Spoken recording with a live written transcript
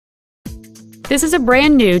This is a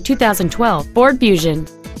brand new 2012 Ford Fusion.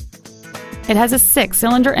 It has a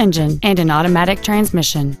 6-cylinder engine and an automatic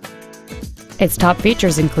transmission. Its top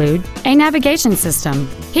features include a navigation system,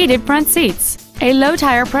 heated front seats, a low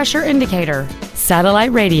tire pressure indicator,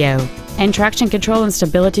 satellite radio, and traction control and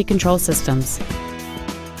stability control systems.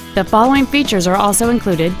 The following features are also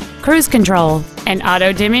included: cruise control, an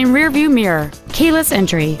auto-dimming rear-view mirror, keyless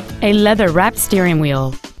entry, a leather-wrapped steering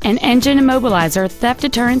wheel, an engine immobilizer theft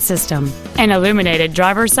deterrent system, an illuminated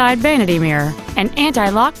driver's side vanity mirror, an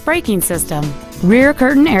anti-lock braking system, rear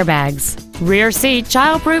curtain airbags, rear seat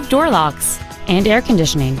child-proof door locks, and air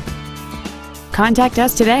conditioning. Contact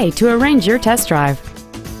us today to arrange your test drive.